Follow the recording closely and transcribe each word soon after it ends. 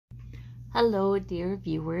Hello, dear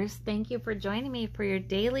viewers. Thank you for joining me for your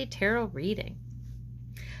daily tarot reading.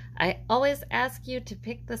 I always ask you to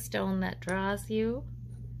pick the stone that draws you,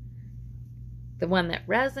 the one that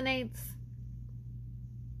resonates,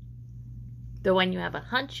 the one you have a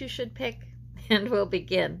hunch you should pick, and we'll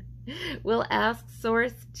begin. We'll ask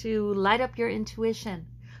Source to light up your intuition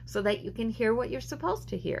so that you can hear what you're supposed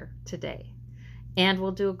to hear today. And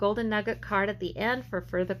we'll do a golden nugget card at the end for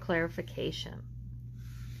further clarification.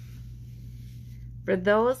 For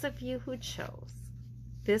those of you who chose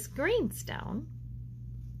this green stone,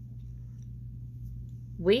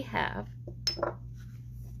 we have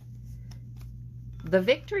the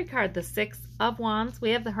Victory card, the Six of Wands.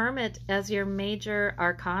 We have the Hermit as your major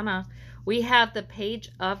arcana. We have the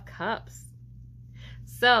Page of Cups.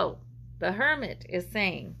 So the Hermit is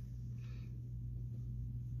saying,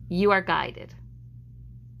 you are guided.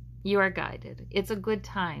 You are guided. It's a good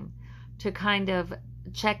time to kind of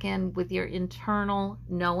check in with your internal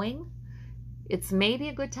knowing. It's maybe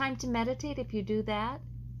a good time to meditate if you do that.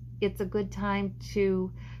 It's a good time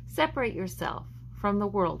to separate yourself from the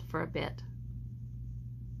world for a bit.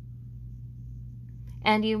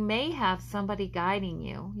 And you may have somebody guiding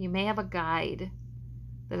you. You may have a guide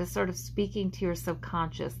that is sort of speaking to your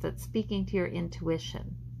subconscious, that's speaking to your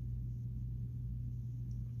intuition.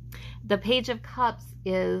 The Page of Cups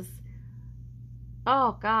is,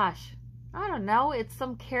 oh gosh, I don't know, it's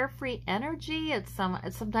some carefree energy. It's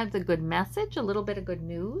sometimes a good message, a little bit of good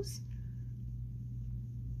news.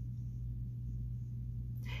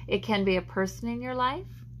 It can be a person in your life,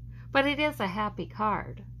 but it is a happy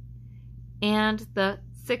card. And the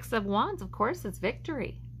Six of Wands, of course, is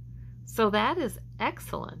victory. So that is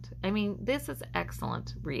excellent. I mean, this is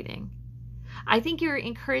excellent reading. I think you're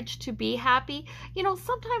encouraged to be happy. You know,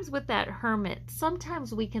 sometimes with that Hermit,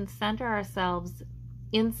 sometimes we can center ourselves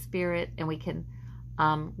in spirit and we can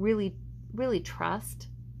really trust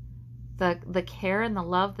the care and the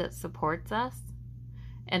love that supports us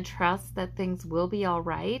and trust that things will be all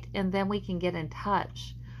right. And then we can get in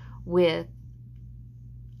touch with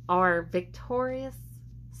our victorious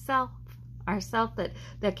self, our self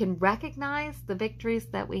that can recognize the victories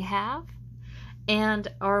that we have, and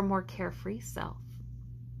our more carefree self.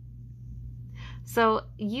 So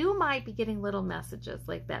you might be getting little messages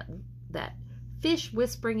like that fish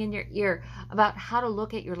whispering in your ear about how to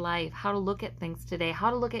look at your life, how to look at things today, how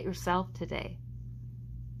to look at yourself today.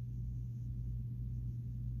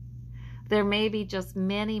 There may be just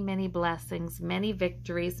many, many blessings, many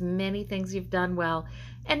victories, many things you've done well,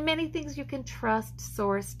 and many things you can trust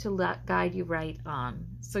Source to guide you right on,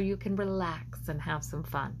 so you can relax and have some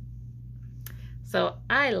fun. So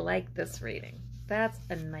I like this reading. That's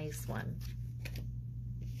a nice one.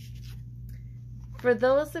 For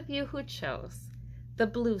those of you who chose the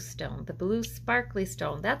blue stone, the blue sparkly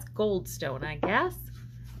stone, that's gold stone, I guess.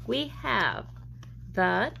 We have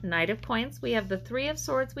the Knight of Coins, we have the Three of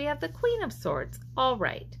Swords, we have the Queen of Swords. All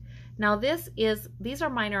right. Now these are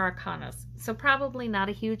minor arcanas, so probably not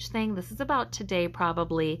a huge thing. This is about today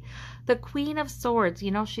probably. The Queen of Swords, you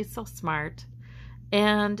know, she's so smart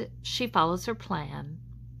and she follows her plan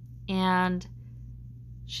and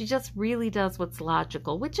she just really does what's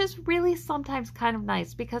logical, which is really sometimes kind of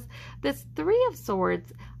nice, because this Three of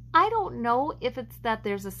Swords, I don't know if it's that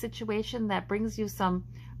there's a situation that brings you some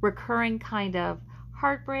recurring kind of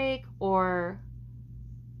heartbreak or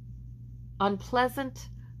unpleasant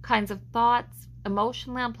kinds of thoughts,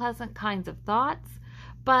 emotionally unpleasant kinds of thoughts.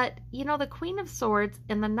 But, you know, the Queen of Swords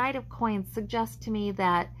and the Knight of Coins suggest to me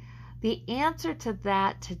that the answer to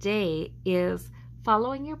that today is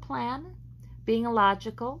following your plan, being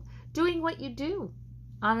illogical, doing what you do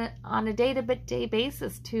on a day-to-day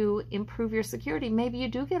basis to improve your security. Maybe you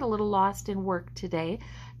do get a little lost in work today,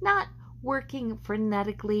 not working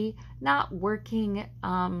frenetically, not working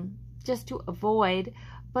just to avoid,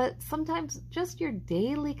 but sometimes just your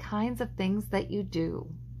daily kinds of things that you do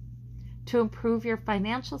to improve your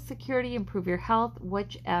financial security, improve your health,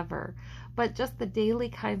 whichever, but just the daily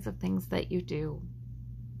kinds of things that you do.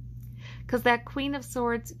 Because that Queen of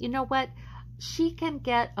Swords, you know what? She can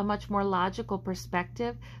get a much more logical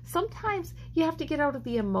perspective. Sometimes you have to get out of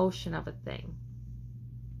the emotion of a thing,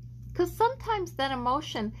 because sometimes that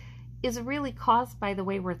emotion is really caused by the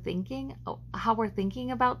way we're thinking, how we're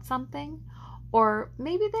thinking about something, or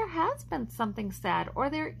maybe there has been something sad,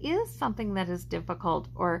 or there is something that is difficult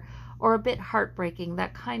or a bit heartbreaking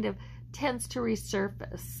that kind of tends to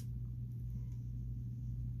resurface.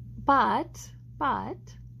 But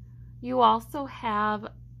you also have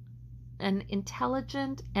an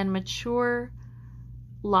intelligent and mature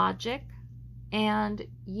logic, and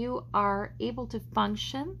you are able to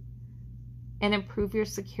function and improve your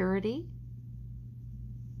security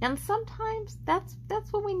And sometimes that's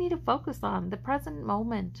what we need to focus on, the present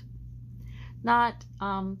moment. Not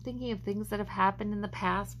thinking of things that have happened in the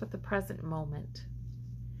past, but the present moment.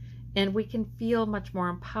 And we can feel much more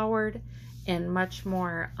empowered and much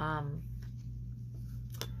more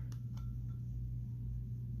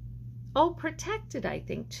protected, I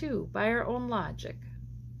think, too, by our own logic.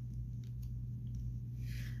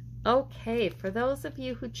 Okay, for those of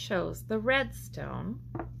you who chose the red stone,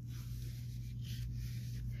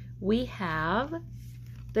 we have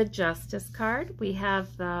the Justice card, we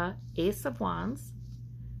have the Ace of Wands,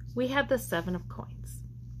 we have the Seven of Coins.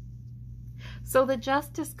 So the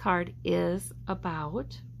Justice card is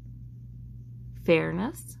about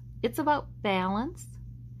fairness, it's about balance,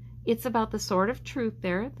 it's about the sword of truth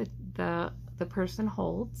there that the person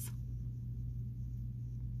holds.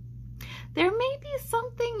 There may be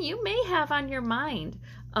something you may have on your mind,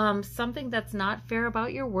 something that's not fair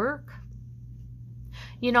about your work.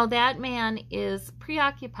 You know, that man is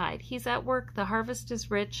preoccupied. He's at work, the harvest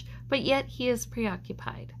is rich, but yet he is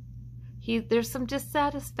preoccupied. There's some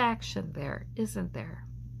dissatisfaction there, isn't there?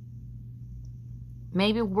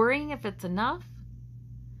 Maybe worrying if it's enough,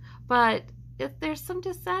 but there's some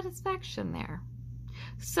dissatisfaction there.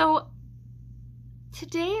 So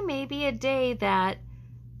today may be a day that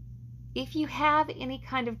if you have any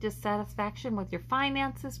kind of dissatisfaction with your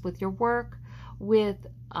finances, with your work, with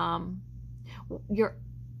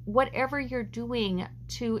whatever you're doing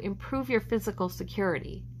to improve your physical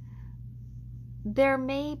security, there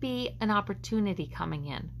may be an opportunity coming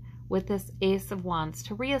in with this Ace of Wands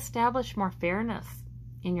to reestablish more fairness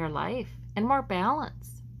in your life and more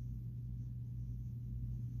balance.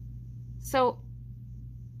 So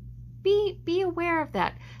be aware of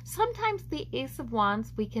that. Sometimes the Ace of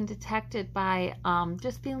Wands, we can detect it by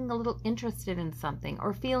just feeling a little interested in something,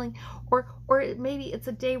 or feeling, or maybe it's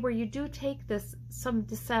a day where you do take some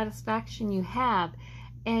dissatisfaction you have,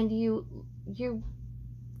 and you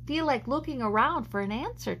feel like looking around for an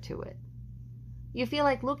answer to it. You feel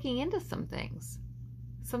like looking into some things,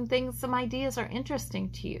 some ideas are interesting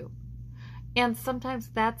to you, and sometimes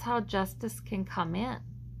that's how justice can come in.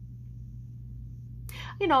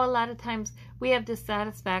 You know, a lot of times we have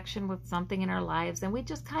dissatisfaction with something in our lives and we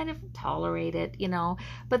just kind of tolerate it, you know,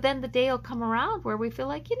 but then the day will come around where we feel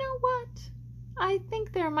like, you know what, I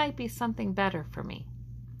think there might be something better for me.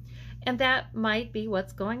 And that might be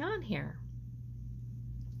what's going on here.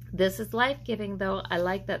 This is life-giving, though. I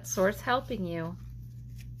like that source helping you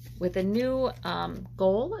with a new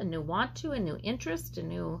goal, a new want to, a new interest, a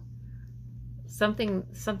new something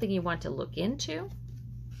you want to look into.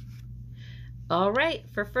 All right,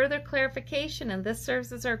 for further clarification, and this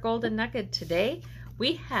serves as our golden nugget today,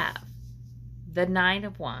 we have the Nine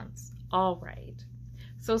of Wands. All right.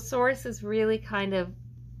 So Source is really kind of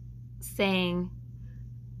saying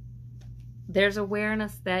there's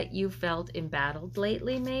awareness that you felt embattled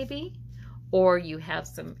lately, maybe, or you have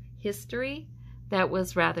some history that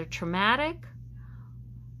was rather traumatic,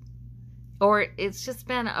 or it's just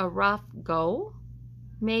been a rough go,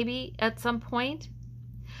 maybe at some point,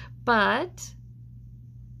 but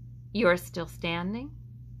you're still standing.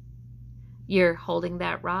 You're holding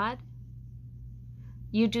that rod.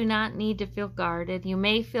 You do not need to feel guarded. You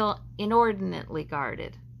may feel inordinately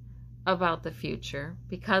guarded about the future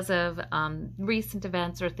because of recent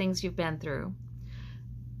events or things you've been through.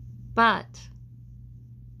 But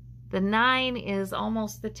the 9 is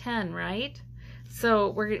almost the 10, right?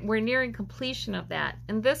 So we're nearing completion of that.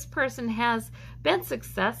 And this person has been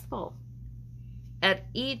successful at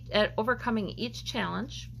overcoming each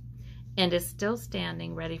challenge and is still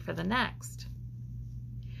standing ready for the next.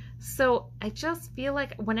 So I just feel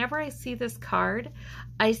like whenever I see this card,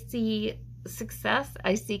 I see success,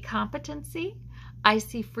 I see competency, I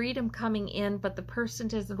see freedom coming in, but the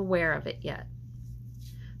person isn't aware of it yet.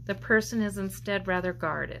 The person is instead rather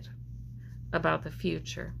guarded about the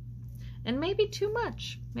future. And maybe too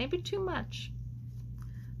much, maybe too much.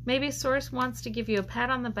 Maybe Source wants to give you a pat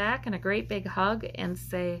on the back and a great big hug and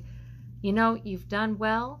say, you know, you've done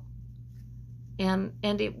well, and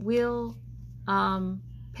it will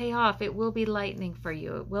pay off. It will be lightening for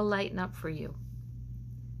you. It will lighten up for you.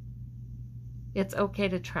 It's okay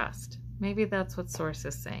to trust. Maybe that's what Source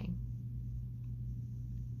is saying.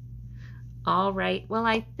 All right. Well,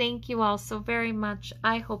 I thank you all so very much.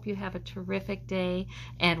 I hope you have a terrific day,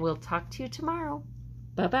 and we'll talk to you tomorrow.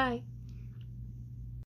 Bye-bye.